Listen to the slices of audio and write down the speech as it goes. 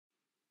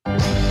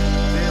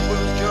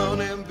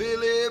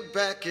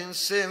back in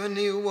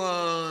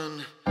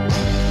 71.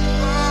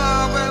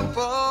 Bob and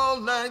Paul,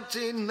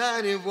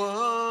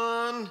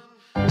 1991.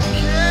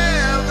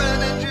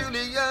 Kevin and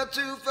Julia,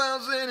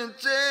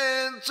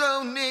 2010.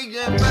 Tony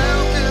and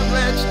Malcolm,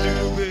 let's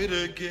do it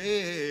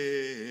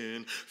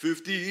again.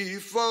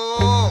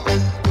 54,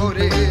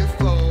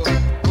 44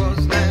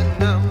 was that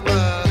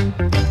number.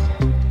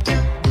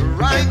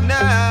 Right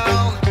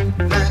now,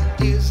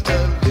 that is the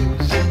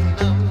losing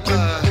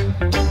number.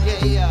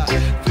 Yeah,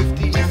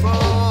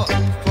 54,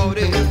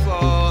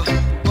 44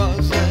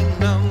 was that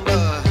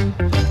number.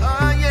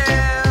 Oh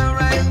yeah,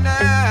 right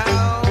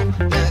now,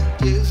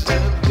 that is the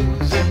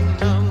losing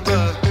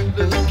number.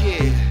 Look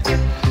here,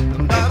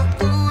 I'm not a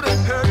fool to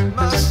hurt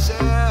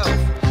myself.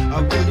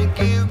 I wouldn't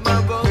give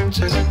my vote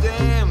to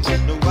them.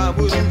 No, I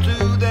wouldn't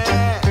do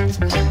that.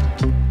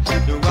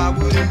 No, I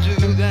wouldn't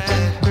do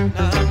that.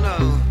 No, no.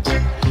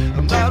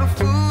 I'm not a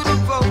fool to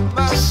vote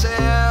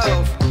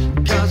myself.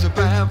 Cause of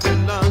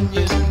Babylon,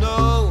 you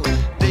know,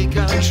 they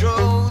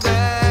control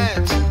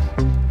that.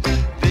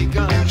 They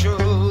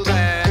control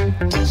that.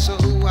 So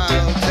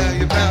I'll tell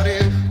you about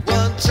it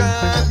one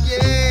time,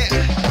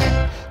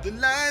 yeah. The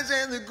lies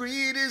and the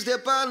greed is their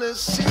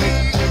policy.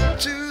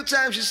 2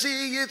 times you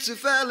see it's a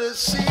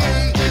fallacy.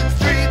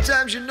 3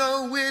 times you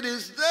know it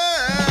is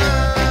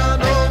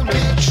done. Only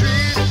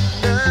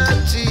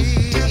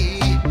Trinity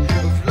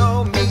of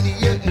law,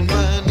 media, and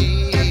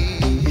money.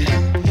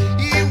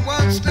 He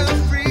wants the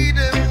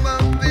freedom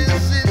of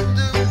his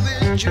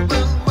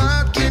individual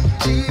market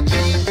TV.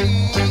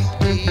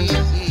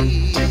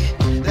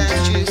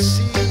 That you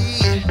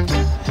see,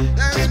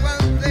 that's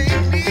what they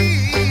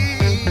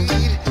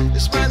need.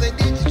 That's why they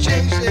need to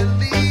change their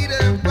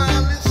leader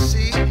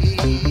policy.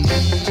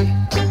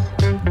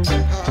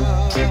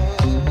 Oh,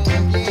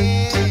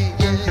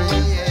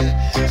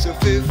 yeah. So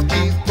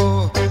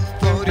 54,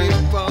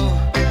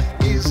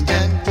 44 is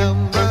that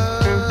number.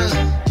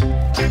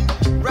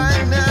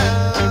 Right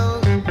now,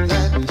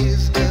 that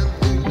is the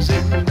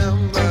losing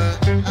number.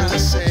 I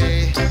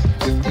say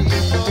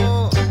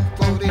 54,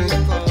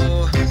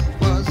 44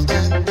 was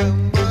that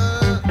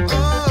number.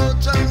 Oh,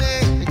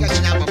 Tony. We got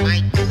your number,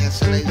 Mike. That's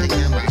the losing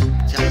number.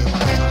 Tell you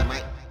what,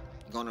 Mike.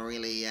 You're gonna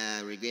really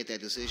regret that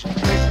decision.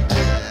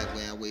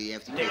 Well, we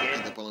have to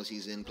put the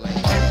policies in place.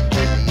 You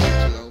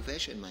have to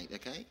old-fashioned, mate,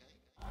 okay?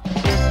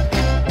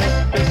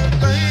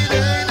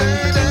 Lady